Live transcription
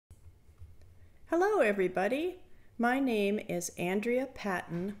Hello everybody, my name is Andrea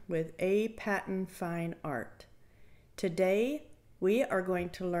Patton with A. Patton Fine Art. Today we are going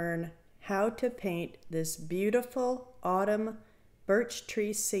to learn how to paint this beautiful autumn birch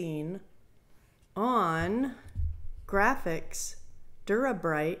tree scene on Grafix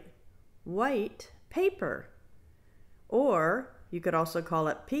Durabright white paper, or you could also call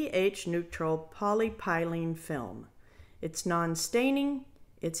it pH neutral polypylene film. It's non-staining,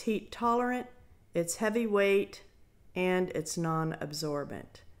 it's heat tolerant, it's heavyweight, and it's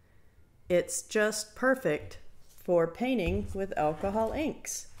non-absorbent. It's just perfect for painting with alcohol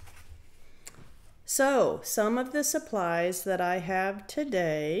inks. So, some of the supplies that I have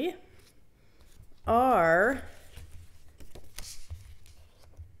today are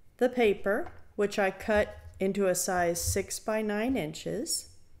the paper, which I cut into a size 6 by 9 inches.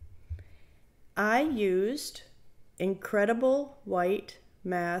 I used Incredible White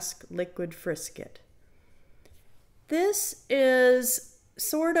Mask Liquid Frisket. This is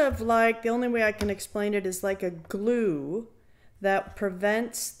sort of like, the only way I can explain it is like a glue that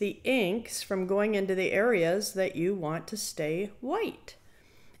prevents the inks from going into the areas that you want to stay white.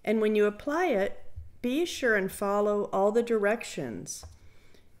 And when you apply it, be sure and follow all the directions.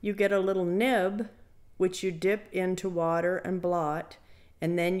 You get a little nib, which you dip into water and blot,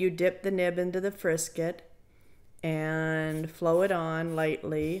 and then you dip the nib into the frisket and flow it on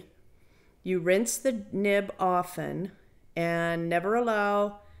lightly. You rinse the nib often and never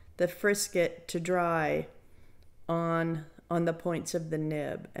allow the frisket to dry on the points of the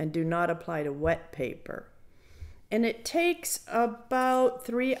nib, and do not apply to wet paper. And it takes about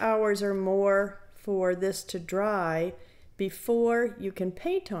 3 hours or more for this to dry before you can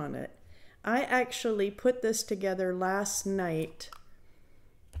paint on it. I actually put this together last night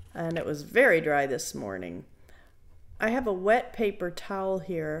and it was very dry this morning. I have a wet paper towel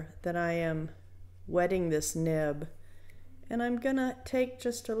here that I am wetting this nib, and I'm gonna take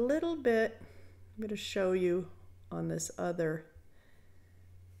just a little bit. I'm gonna show you on this other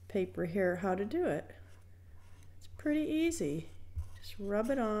paper here how to do it. It's pretty easy. Just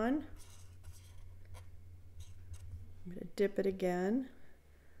rub it on. I'm gonna dip it again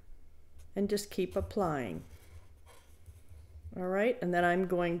and just keep applying. All right, and then I'm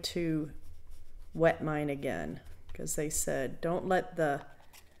going to wet mine again, because they said don't let the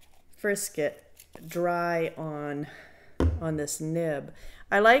frisket dry on this nib.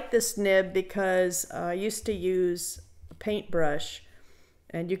 I like this nib because I used to use a paintbrush,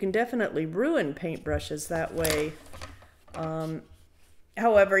 and you can definitely ruin paintbrushes that way.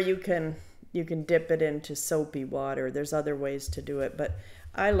 However, you can dip it into soapy water. There's other ways to do it, but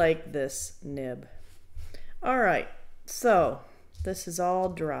I like this nib. All right, so this is all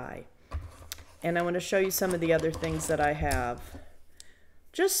dry. And I want to show you some of the other things that I have.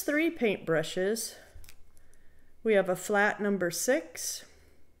 Just 3 paintbrushes. We have a flat number 6.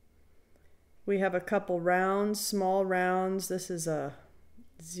 We have a couple rounds, small rounds. This is a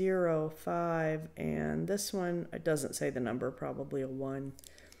 0, 5, and this one, it doesn't say the number, probably a 1.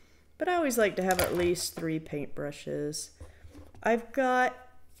 But I always like to have at least 3 paintbrushes. I've got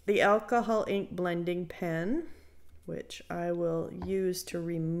the alcohol ink blending pen, which I will use to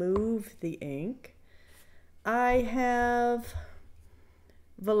remove the ink. I have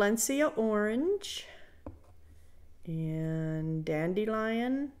Valencia orange and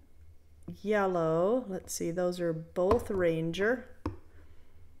dandelion yellow. Let's see, those are both Ranger.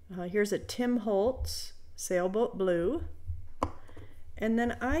 Here's a Tim Holtz sailboat blue. And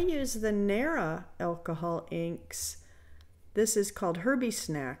then I use the Nara alcohol inks. This is called Herbie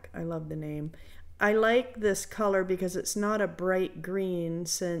Snack. I love the name. I like this color because it's not a bright green,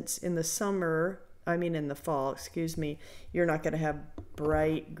 since in the fall, excuse me, you're not going to have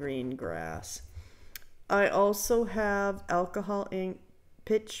bright green grass. I also have alcohol ink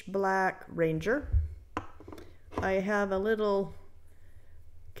pitch black Ranger. I have a little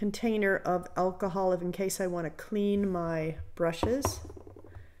container of alcohol in case I want to clean my brushes.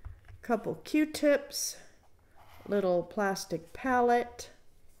 A couple Q-tips, little plastic palette,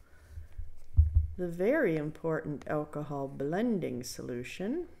 the very important alcohol blending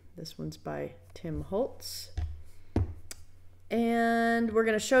solution. This one's by Tim Holtz. And we're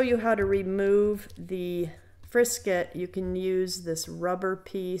going to show you how to remove the frisket. You can use this rubber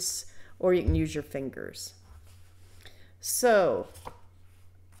piece, or you can use your fingers. So,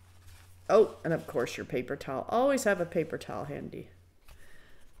 oh, and of course your paper towel. Always have a paper towel handy.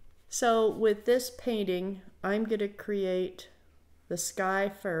 So with this painting, I'm going to create the sky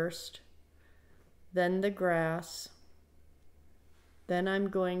first, then the grass, then I'm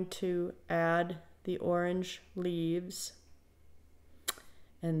going to add the orange leaves,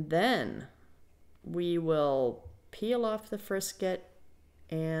 and then we will peel off the frisket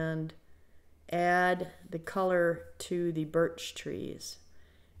and add the color to the birch trees.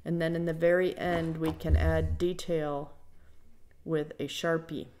 And then in the very end, we can add detail with a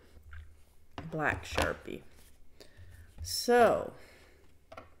Sharpie, black Sharpie. So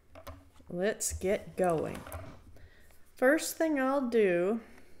let's get going. First thing I'll do,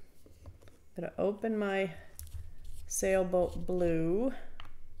 I'm gonna open my sailboat blue,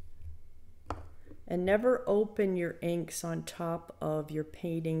 and never open your inks on top of your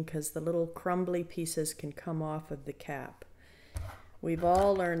painting because the little crumbly pieces can come off of the cap. We've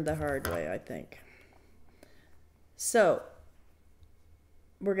all learned the hard way, I think. So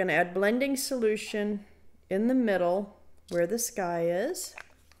we're going to add blending solution in the middle where the sky is.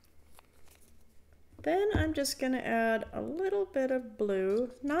 Then I'm just going to add a little bit of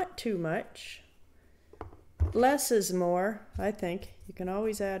blue, not too much. Less is more, I think. You can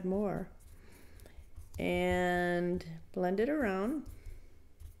always add more. And blend it around.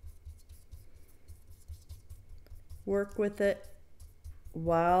 Work with it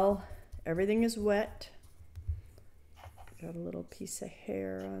while everything is wet. Got a little piece of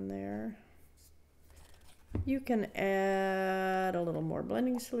hair on there. You can add a little more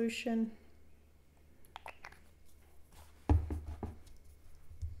blending solution.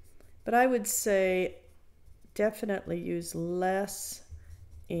 But I would say definitely use less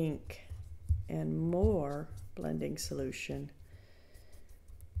ink and more blending solution.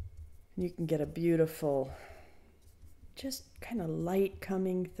 You can get a beautiful, just kind of light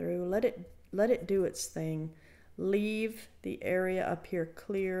coming through. Let it do its thing. Leave the area up here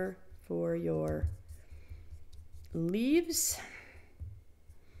clear for your leaves.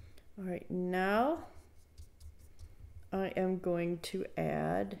 All right, now I am going to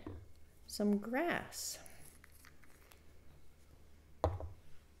add some grass.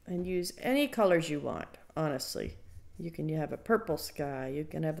 And use any colors you want, honestly. You can have a purple sky, you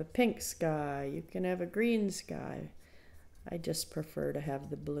can have a pink sky, you can have a green sky. I just prefer to have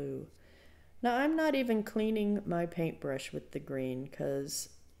the blue. Now I'm not even cleaning my paintbrush with the green because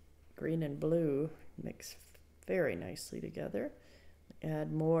green and blue mix very nicely together.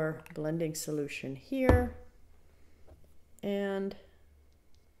 Add more blending solution here and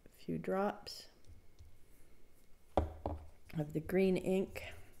a few drops of the green ink.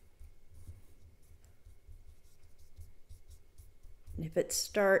 If it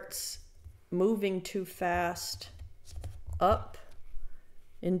starts moving too fast up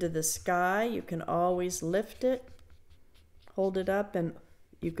into the sky, you can always lift it, hold it up, and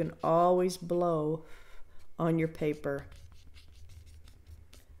you can always blow on your paper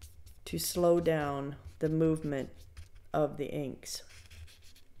to slow down the movement of the inks.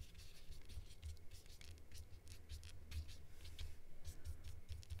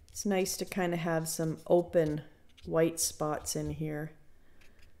 It's nice to kind of have some open white spots in here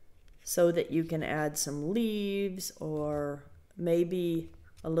so that you can add some leaves or maybe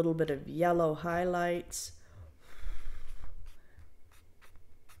a little bit of yellow highlights.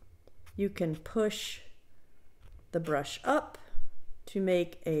 You can push the brush up to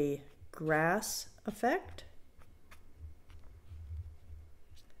make a grass effect.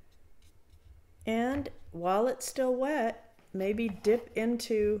 And while it's still wet, maybe dip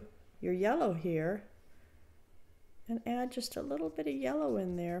into your yellow here and add just a little bit of yellow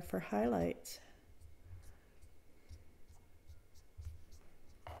in there for highlights.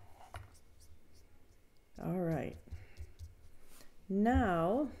 All right.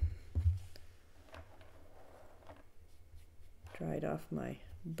 Now, dried off my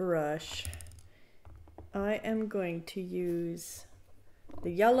brush, I am going to use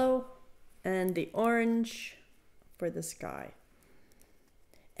the yellow and the orange for the sky.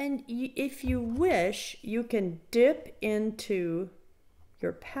 And if you wish, you can dip into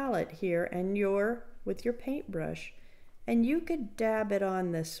your palette here and with your paintbrush, and you could dab it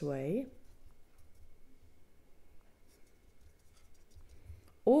on this way.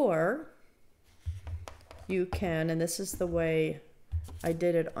 Or you can, and this is the way I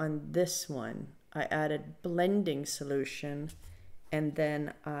did it on this one, I added blending solution and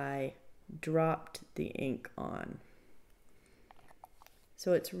then I dropped the ink on.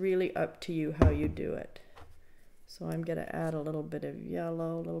 So it's really up to you how you do it. So I'm going to add a little bit of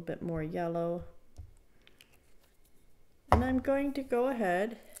yellow, a little bit more yellow. And I'm going to go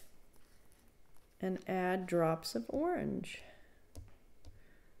ahead and add drops of orange.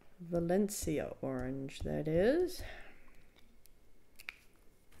 Valencia orange, that is.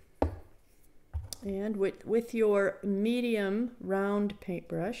 And with your medium round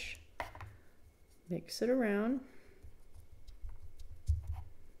paintbrush, mix it around.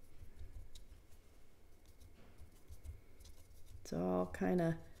 It's all kind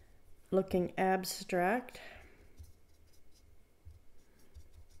of looking abstract.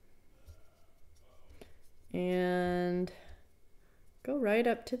 And go right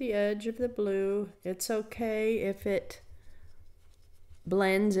up to the edge of the blue. It's okay if it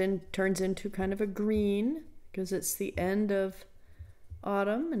blends and turns into kind of a green, because it's the end of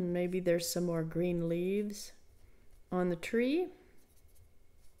autumn and maybe there's some more green leaves on the tree.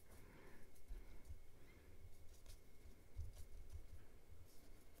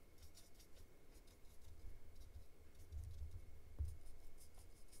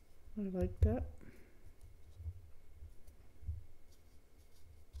 I like that.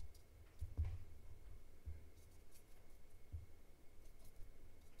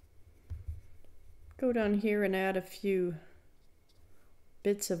 Go down here and add a few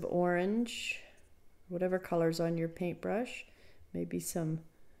bits of orange, whatever color's on your paintbrush. Maybe some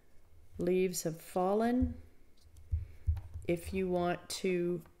leaves have fallen. If you want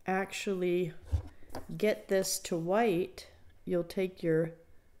to actually get this to white, you'll take your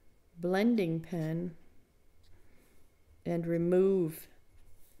blending pen and remove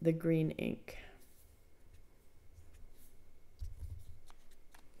the green ink.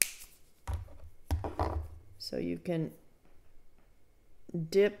 So you can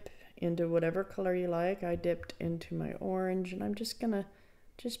dip into whatever color you like. I dipped into my orange, and I'm just gonna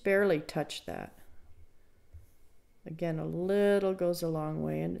barely touch that. Again, a little goes a long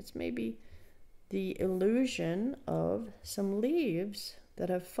way, and it's maybe the illusion of some leaves that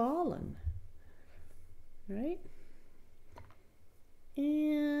have fallen, right?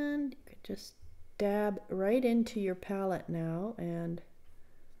 And you could just dab right into your palette now and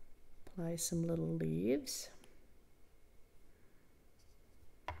apply some little leaves.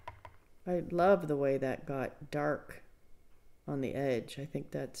 I love the way that got dark on the edge. I think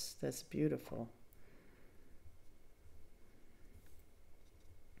that's beautiful.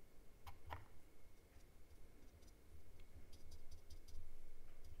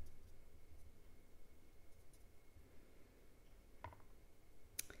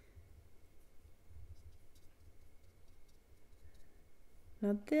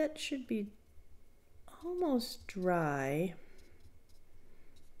 Now that should be almost dry.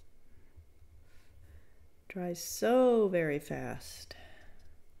 Dries so very fast.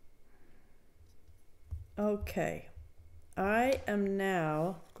 Okay, I am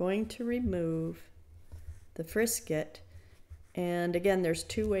now going to remove the frisket, and again, there's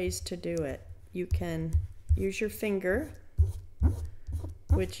two ways to do it. You can use your finger,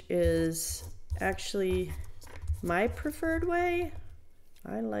 which is actually my preferred way.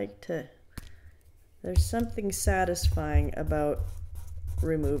 I like to, there's something satisfying about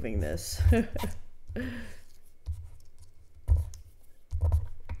removing this. Make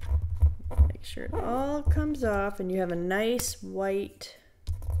sure it all comes off and you have a nice white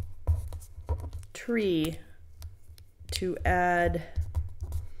tree to add.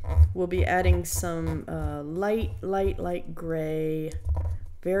 We'll be adding some light gray,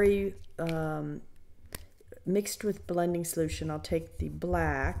 very mixed with blending solution. I'll take the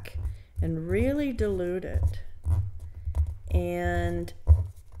black and really dilute it and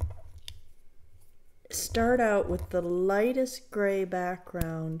start out with the lightest gray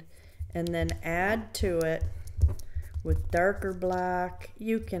background and then add to it with darker black.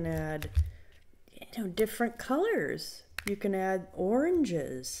 You can add, you know, different colors. You can add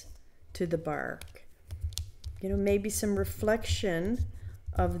oranges to the bark. You know, maybe some reflection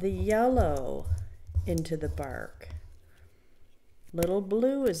of the yellow into the bark. Little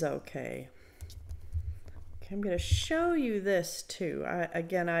blue is okay. Okay, I'm going to show you this too. I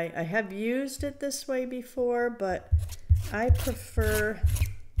have used it this way before, but I prefer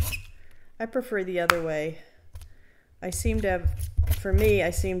the other way. For me, I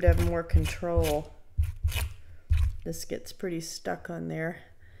seem to have more control. This gets pretty stuck on there.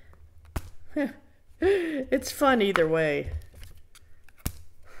 It's fun either way.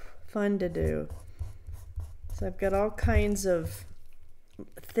 Fun to do. So I've got all kinds of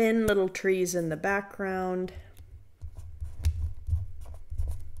thin little trees in the background.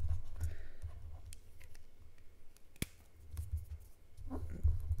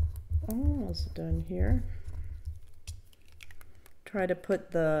 Almost done here. Try to put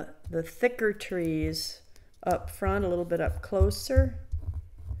the thicker trees up front, a little bit up closer,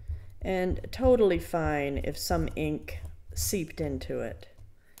 and totally fine if some ink seeped into it.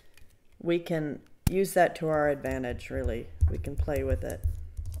 We can use that to our advantage, really. We can play with it.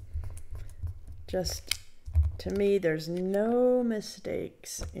 Just, to me, there's no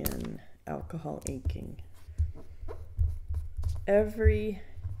mistakes in alcohol inking. Every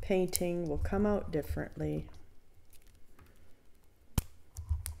painting will come out differently.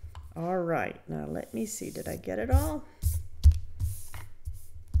 All right, now let me see, did I get it all?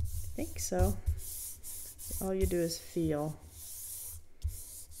 I think so. All you do is feel.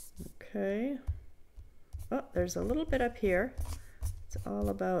 Okay. Oh, there's a little bit up here. It's all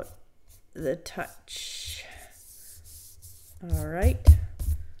about the touch. All right,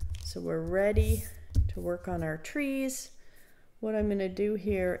 so we're ready to work on our trees. What I'm gonna do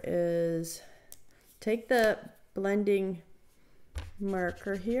here is take the blending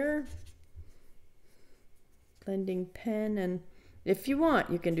marker here, blending pen, and if you want,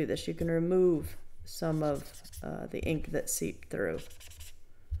 you can do this. You can remove some of the ink that seeped through.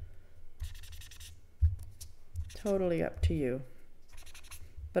 Totally up to you.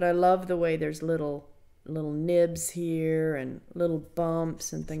 But I love the way there's little nibs here and little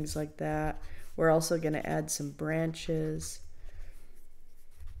bumps and things like that. We're also going to add some branches.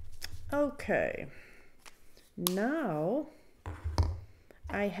 Okay, now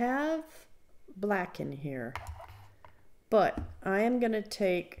I have black in here, but I am going to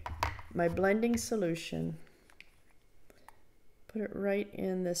take my blending solution, put it right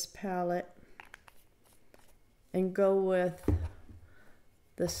in this palette, and go with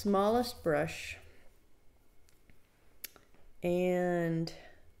the smallest brush and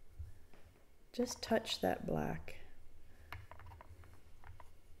just touch that black.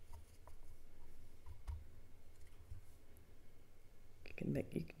 You can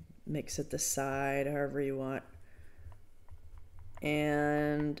mix it the side however you want,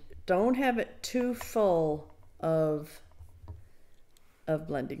 and don't have it too full of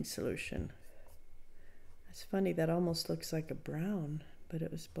blending solution. It's funny, that almost looks like a brown, but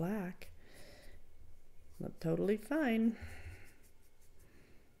it was black. Looked totally fine.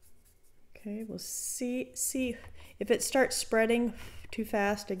 Okay, we'll see if it starts spreading too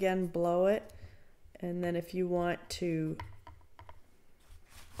fast, again, blow it. And then if you want to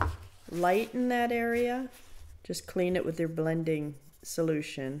lighten that area, just clean it with your blending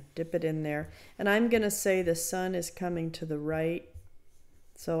solution, dip it in there. And I'm gonna say the sun is coming to the right,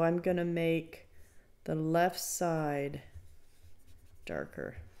 so I'm gonna make the left side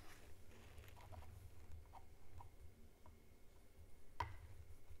darker.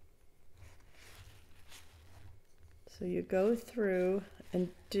 So you go through and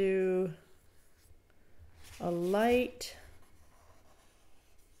do a light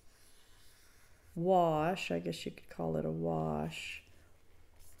wash, I guess you could call it a wash,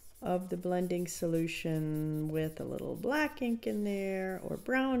 of the blending solution with a little black ink in there or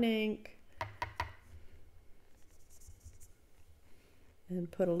brown ink, and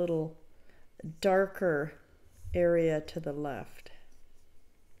put a little darker area to the left.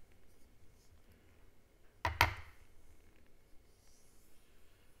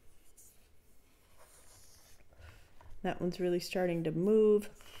 That one's really starting to move.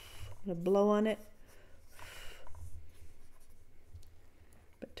 I'm gonna blow on it.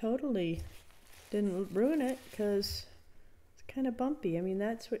 But totally didn't ruin it because it's kind of bumpy. I mean,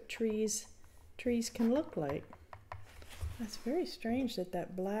 that's what trees can look like. That's very strange that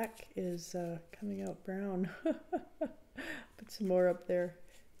that black is coming out brown. Put some more up there.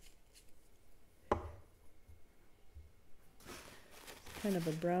 Kind of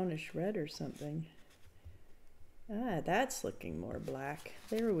a brownish red or something. Ah, that's looking more black.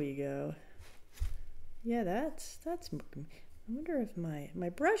 There we go. Yeah, that's I wonder if my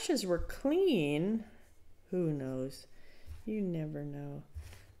brushes were clean. Who knows? You never know.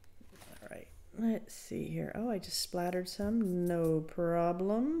 All right, let's see here. Oh, I just splattered some. No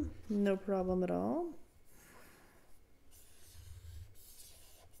problem. No problem at all.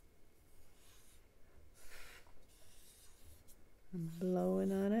 I'm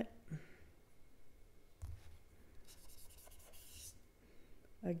blowing on it.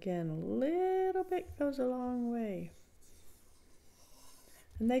 Again, a little bit goes a long way.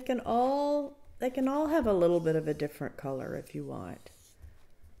 And they can all have a little bit of a different color if you want.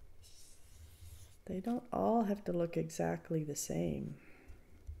 They don't all have to look exactly the same.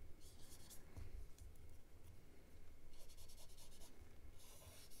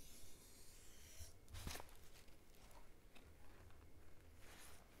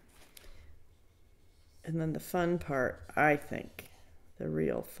 And then the fun part, I think, the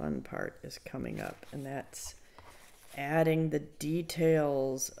real fun part is coming up, and that's adding the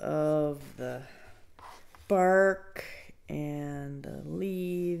details of the bark and the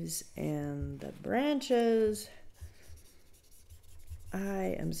leaves and the branches.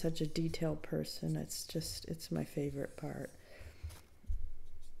 I am such a detail person. It's my favorite part.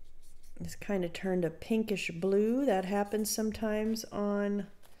 It's kind of turned a pinkish blue. That happens sometimes on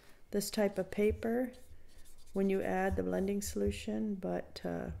this type of paper when you add the blending solution, but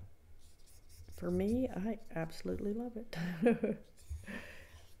for me, I absolutely love it. I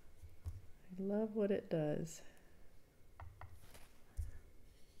love what it does.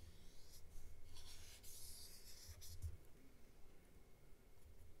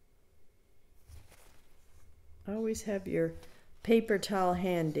 Always have your paper towel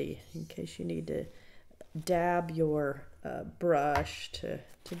handy in case you need to dab your brush to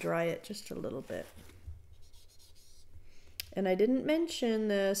dry it just a little bit. And I didn't mention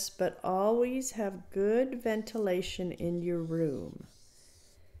this, but always have good ventilation in your room.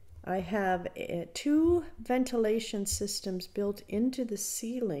 I have 2 ventilation systems built into the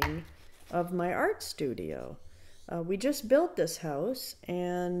ceiling of my art studio. We just built this house,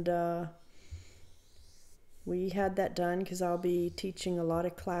 and we had that done because I'll be teaching a lot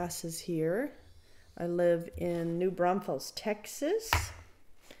of classes here. I live in New Braunfels, Texas,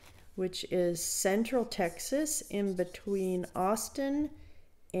 which is central Texas in between Austin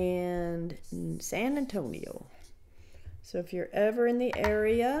and San Antonio. So if you're ever in the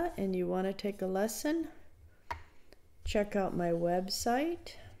area and you want to take a lesson, check out my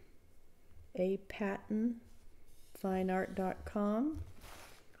website, apattonfineart.com.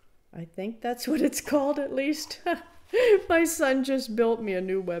 I think that's what it's called, at least. My son just built me a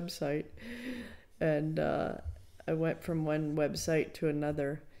new website, and I went from one website to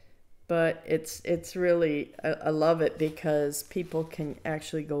another. But it's really, I love it because people can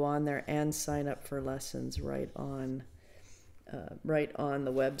actually go on there and sign up for lessons right on the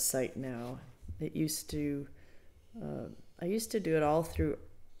website now. It used to, I used to do it all through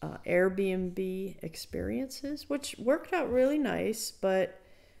Airbnb experiences, which worked out really nice, but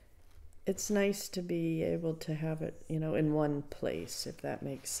it's nice to be able to have it, in one place, if that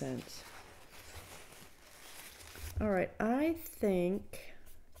makes sense. All right, I think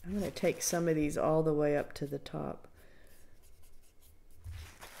I'm going to take some of these all the way up to the top.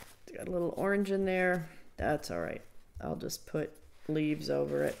 Got a little orange in there. That's all right. I'll just put leaves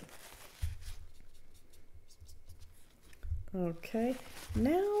over it. Okay,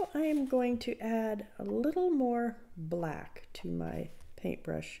 now I am going to add a little more black to my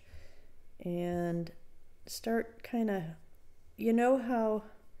paintbrush and start kind of, how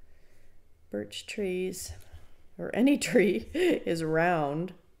birch trees or any tree is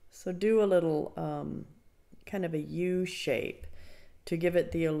round, so do a little kind of a U shape to give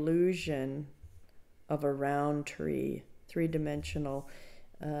it the illusion of a round tree, 3-dimensional,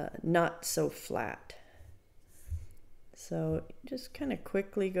 not so flat. So just kind of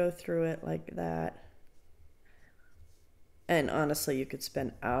quickly go through it like that. And honestly, you could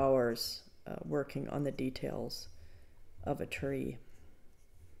spend hours working on the details of a tree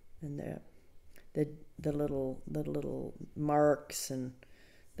and the little marks and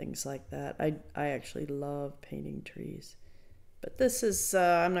things like that. I actually love painting trees. But this is,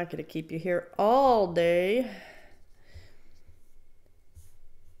 I'm not going to keep you here all day.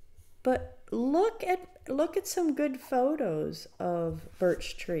 But look at some good photos of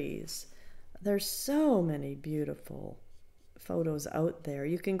birch trees. There's so many beautiful photos out there.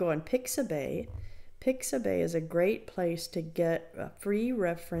 You can go on Pixabay. Pixabay is a great place to get free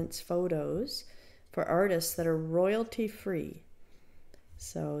reference photos for artists that are royalty free.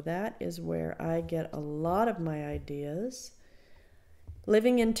 So that is where I get a lot of my ideas.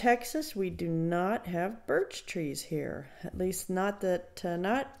 Living in Texas, we do not have birch trees here. At least not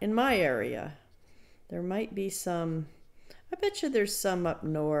in my area. There might be some. I bet you there's some up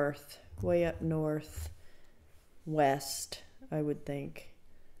north, way up north, west, I would think.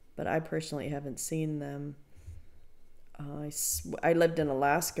 But I personally haven't seen them. I lived in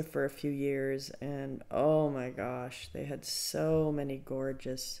Alaska for a few years, and oh my gosh, they had so many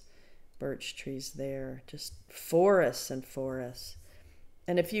gorgeous birch trees there. Just forests and forests.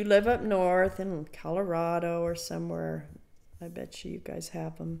 And if you live up north in Colorado or somewhere, I bet you guys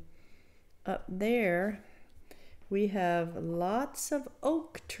have them. Up there, we have lots of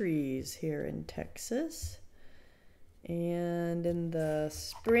oak trees here in Texas. And in the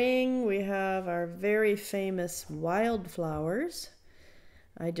spring, we have our very famous wildflowers.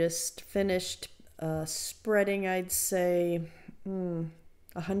 I just finished spreading, I'd say,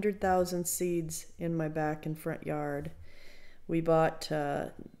 100,000 seeds in my back and front yard. We bought,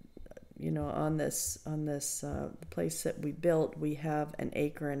 on this place that we built, we have 1.5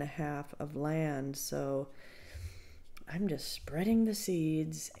 acres of land. So I'm just spreading the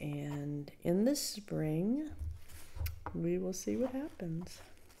seeds, and in the spring, we will see what happens.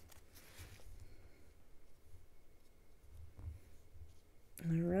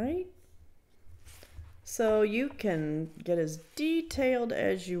 All right. So you can get as detailed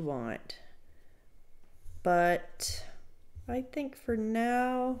as you want, but I think for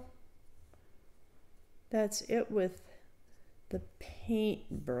now that's it with the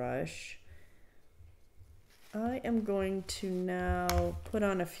paintbrush. I am going to now put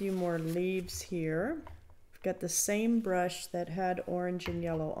on a few more leaves here. I've got the same brush that had orange and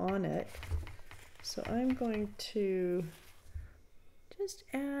yellow on it. So I'm going to just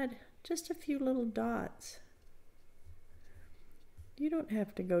add just a few little dots. You don't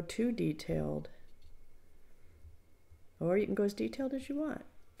have to go too detailed, or you can go as detailed as you want.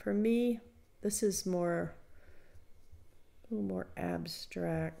 For me, this is a little more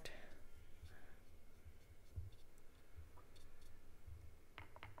abstract.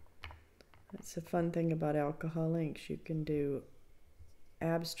 That's the fun thing about alcohol inks. You can do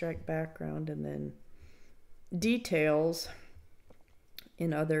abstract background and then details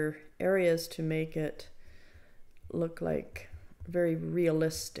in other areas to make it look like very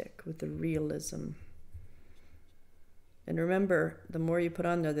realistic with the realism. And remember, the more you put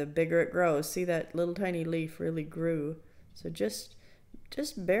on there, the bigger it grows. See, that little tiny leaf really grew. So just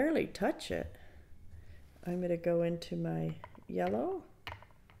barely touch it. I'm going to go into my yellow.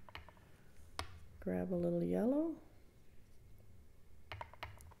 Grab a little yellow.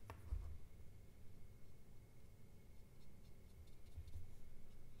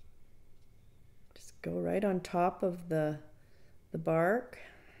 Just go right on top of the bark.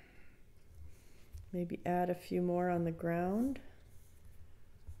 Maybe add a few more on the ground.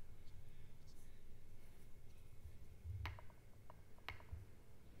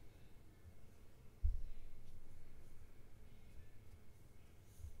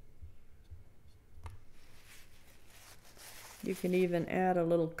 You can even add a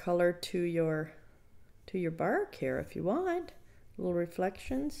little color to your bark here if you want. Little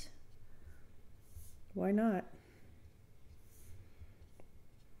reflections. Why not?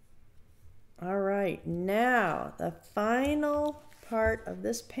 All right, now the final part of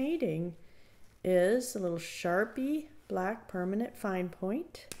this painting is a little Sharpie black permanent fine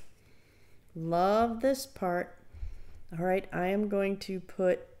point. Love this part. All right, I am going to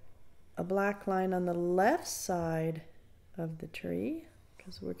put a black line on the left side of the tree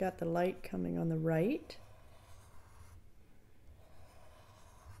because we've got the light coming on the right.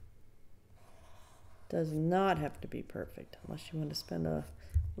 Does not have to be perfect unless you want to spend a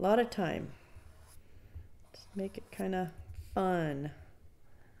lot of time. Just make it kind of fun.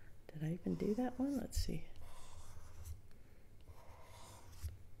 Did I even do that one? Let's see.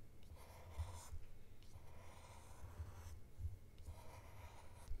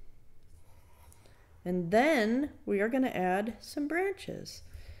 And then we are going to add some branches.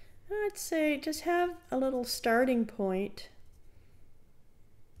 I'd say just have a little starting point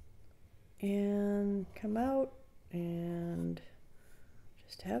and come out and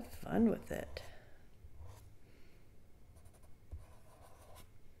just have fun with it.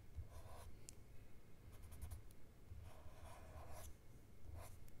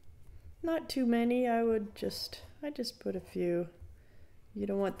 Not too many. I just put a few. You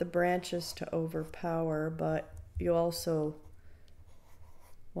don't want the branches to overpower, but you also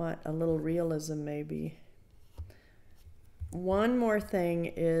want a little realism maybe. One more thing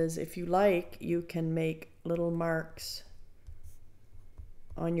is, if you like, you can make little marks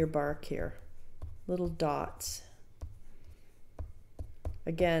on your bark here, little dots.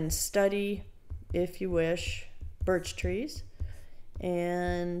 Again, study, if you wish, birch trees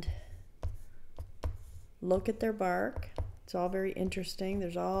and look at their bark. It's all very interesting.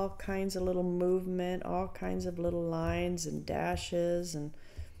 There's all kinds of little movement, all kinds of little lines and dashes, and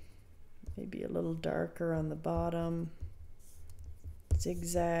maybe a little darker on the bottom.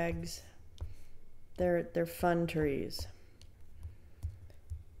 Zigzags. They're fun trees.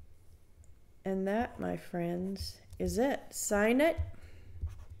 And that, my friends, is it. Sign it.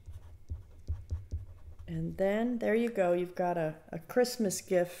 And then there you go. You've got a Christmas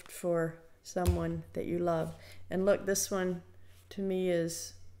gift for someone that you love. And look, this one to me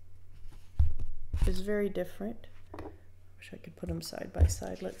is very different. I wish I could put them side by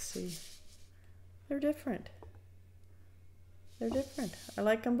side. Let's see. They're different. They're different. I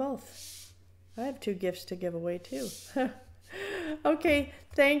like them both. I have 2 gifts to give away too. Okay,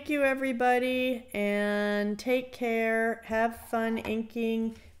 thank you everybody, and take care. Have fun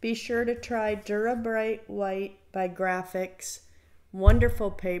inking. Be sure to try Dura Bright White by Grafix.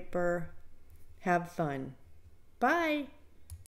 Wonderful paper. Have fun. Bye.